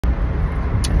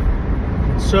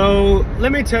So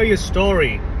let me tell you a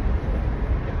story.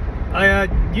 I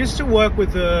used to work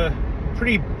with a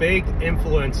pretty big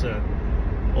influencer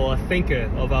or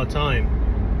thinker of our time,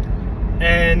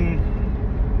 and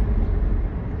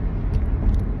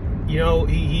you know,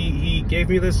 he gave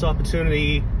me this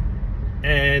opportunity,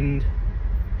 and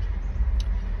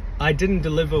I didn't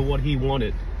deliver what he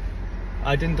wanted.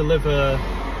 I didn't deliver.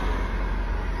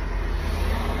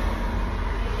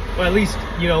 Well, at least,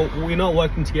 you know, we're not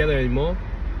working together anymore.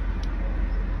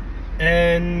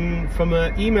 And from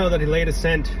an email that he later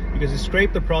sent, because he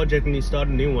scraped the project and he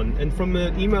started a new one, and from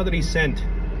the email that he sent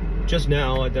just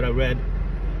now that I read,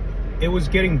 it was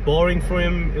getting boring for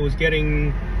him. It was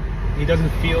getting, he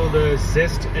doesn't feel the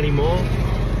zest anymore.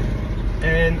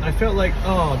 And I felt like,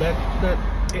 oh,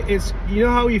 it's, you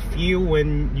know how you feel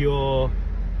when your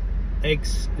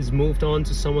ex is moved on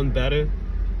to someone better,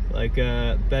 like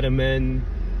a better man,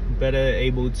 better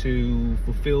able to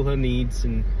fulfill her needs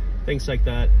and things like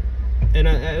that. And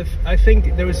I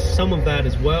think there is some of that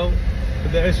as well,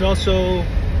 but there's also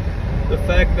the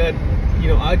fact that, you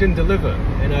know, I didn't deliver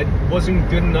and I wasn't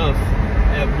good enough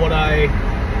at what I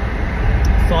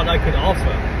thought I could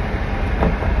offer.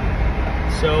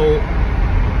 So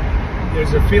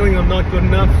there's a feeling I'm not good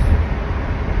enough.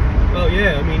 Well,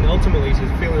 yeah, I mean, ultimately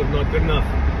there's a feeling I'm not good enough.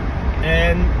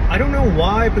 And I don't know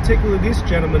why particularly this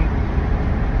gentleman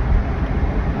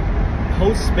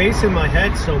holds space in my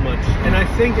head so much, and I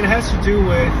think it has to do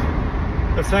with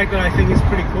the fact that I think he's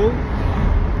pretty cool,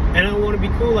 and I want to be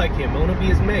cool like him. I want to be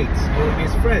his mates, I want to be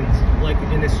his friends, like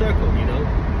in his circle, you know,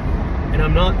 and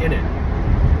I'm not in it.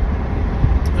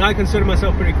 And I consider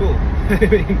myself pretty cool.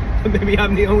 Maybe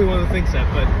I'm the only one who thinks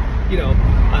that, but you know,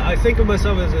 I think of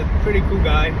myself as a pretty cool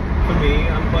guy. For me,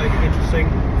 I'm quite interesting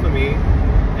for me,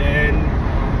 and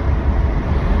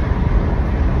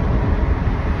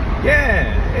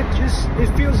yeah, it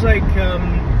feels like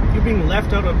you're being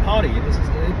left out of a party.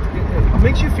 It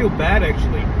makes you feel bad,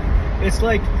 actually. It's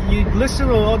like you listen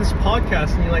to all this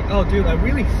podcast and you're like, oh dude, I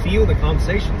really feel the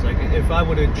conversations. Like if I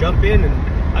were to jump in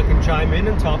and I can chime in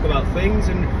and talk about things,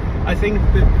 and I think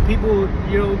that people,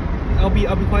 you know, I'll be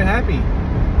quite happy.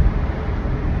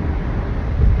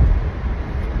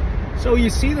 So you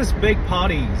see this big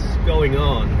parties going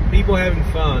on, people having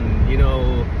fun, you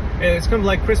know. It's kind of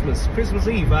like Christmas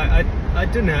Eve. I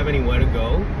didn't have anywhere to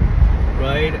go,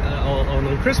 right?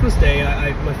 On Christmas Day,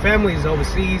 my family is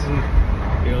overseas,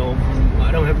 and you know,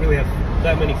 I don't really have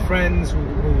that many friends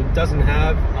who doesn't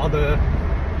have other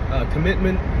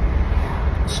commitment.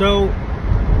 So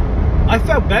I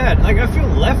felt bad. Like I feel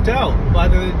left out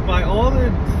by all the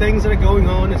things that are going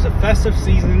on. It's a festive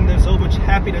season. There's so much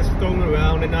happiness thrown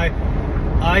around, and I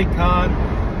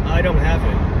don't have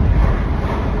it.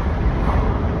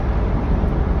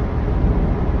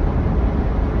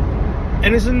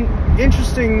 And it's an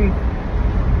interesting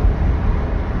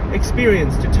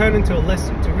experience to turn into a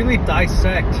lesson, to really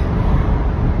dissect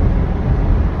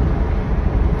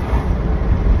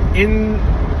in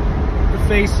the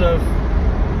face of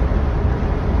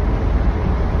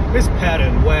this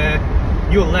pattern where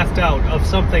you're left out of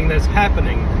something that's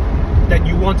happening that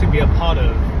you want to be a part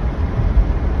of.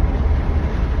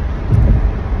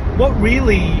 What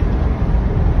really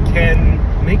can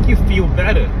make you feel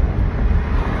better?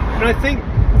 And I think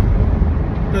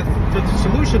the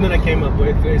solution that I came up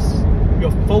with is your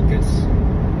focus.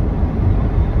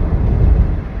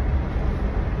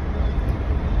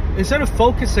 Instead of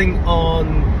focusing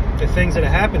on the things that are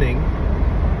happening,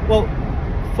 well,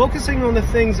 focusing on the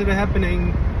things that are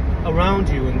happening around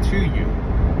you and to you.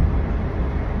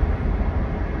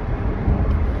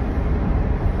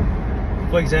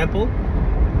 For example,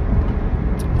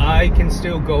 I can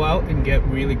still go out and get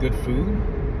really good food.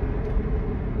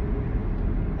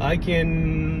 I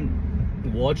can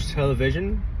watch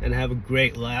television and have a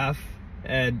great laugh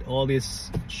at all these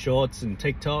shorts and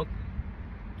TikTok.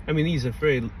 I mean, these are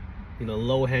very, you know,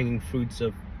 low-hanging fruits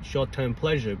of short-term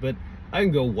pleasure, but I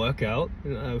can go work out,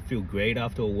 and I feel great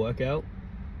after a workout.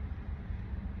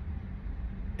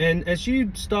 And as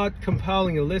you start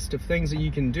compiling a list of things that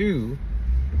you can do,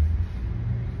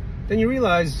 then you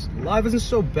realize life isn't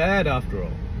so bad after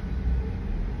all.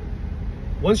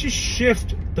 Once you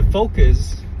shift the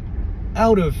focus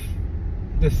out of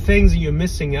the things that you're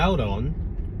missing out on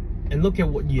and look at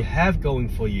what you have going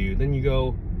for you, then you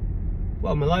go,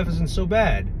 well, my life isn't so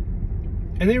bad.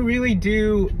 And they really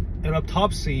do an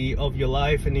autopsy of your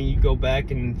life, and then you go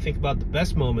back and think about the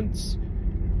best moments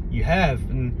you have.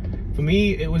 And for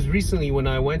me, it was recently when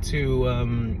I went to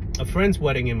a friend's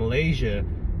wedding in Malaysia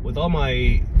with all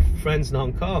my friends in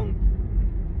Hong Kong.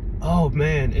 Oh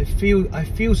man, I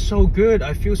feel so good.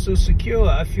 I feel so secure.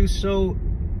 I feel so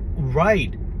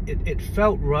right. It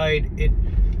felt right.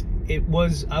 It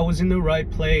was, I was in the right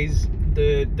place.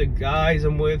 The guys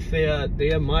I'm with, they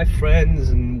are my friends,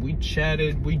 and we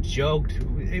chatted, we joked.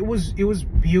 It was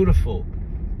beautiful.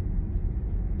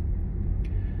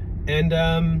 And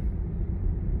I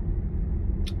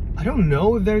don't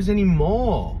know if there's any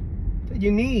more that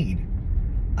you need.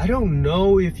 I don't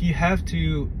know if you have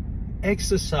to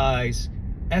exercise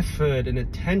effort and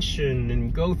attention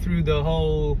and go through the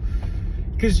whole,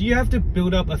 because you have to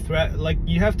build up like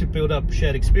you have to build up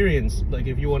shared experience. Like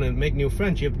if you want to make new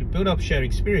friends, you have to build up shared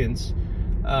experience,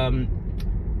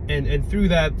 and through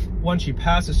that, once you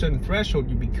pass a certain threshold,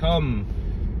 you become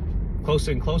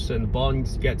closer and closer, and the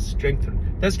bonds get strengthened.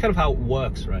 That's kind of how it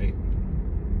works, right?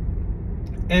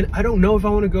 And I don't know if I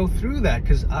want to go through that,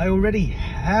 because I already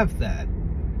have that.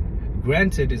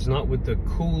 Granted, it's not with the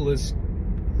coolest.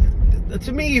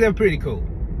 To me, they're pretty cool,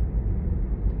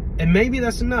 and maybe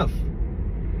that's enough.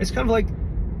 It's kind of like,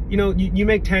 you know, you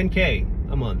make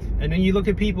 10K a month, and then you look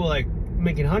at people like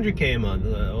making 100K a month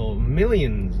or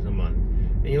millions a month,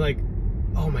 and you're like,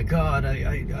 oh my God,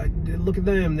 I look at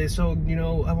them, they're so, you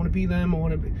know, I want to be them, I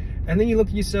want to be. And then you look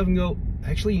at yourself and go,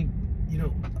 actually, you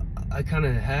know, I kind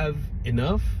of have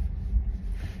enough.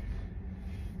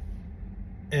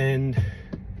 And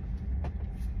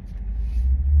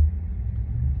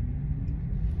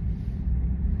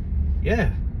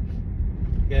yeah,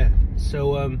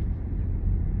 so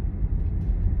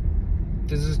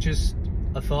this is just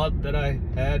a thought that I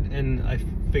had, and I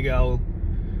figure I'll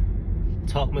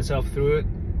talk myself through it.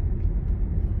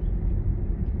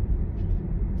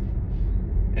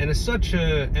 And it's such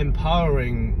a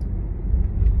empowering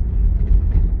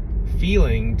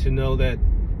feeling to know that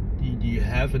you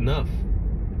have enough.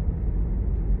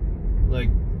 Like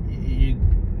you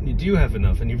do have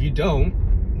enough, and if you don't,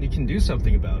 you can do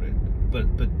something about it.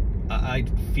 But I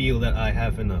feel that I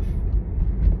have enough.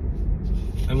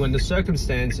 And when the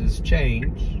circumstances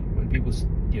change, when people,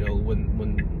 you know,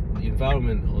 when the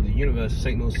environment or the universe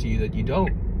signals to you that you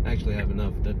don't actually have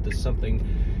enough, that there's something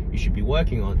you should be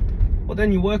working on, well,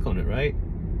 then you work on it, right?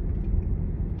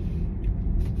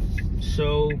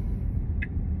 So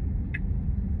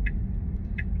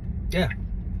yeah,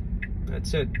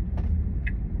 that's it.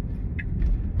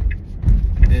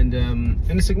 And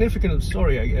the significance of the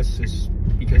story, I guess, is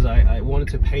because I wanted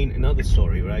to paint another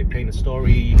story, right? Paint a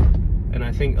story, and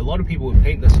I think a lot of people would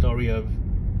paint the story of,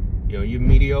 you know, you're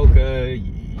mediocre,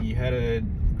 you had a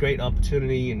great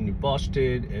opportunity and you botched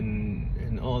it,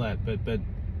 and all that. But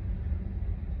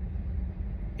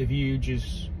if you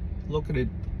just look at it,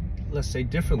 let's say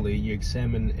differently, you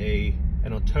examine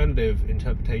an alternative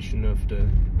interpretation of the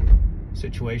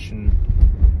situation,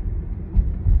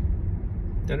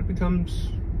 then it becomes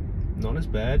not as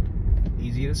bad,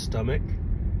 easier to stomach,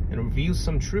 and it reveals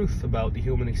some truth about the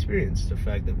human experience. The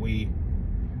fact that we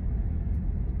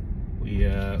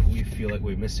feel like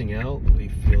we're missing out, we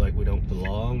feel like we don't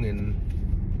belong, and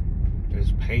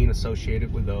there's pain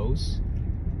associated with those,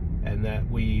 and that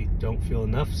we don't feel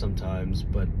enough sometimes,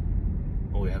 but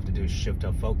all we have to do is shift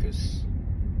our focus,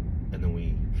 and then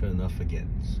we feel enough again.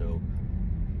 So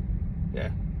yeah,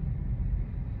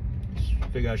 just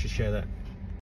figure I should share that.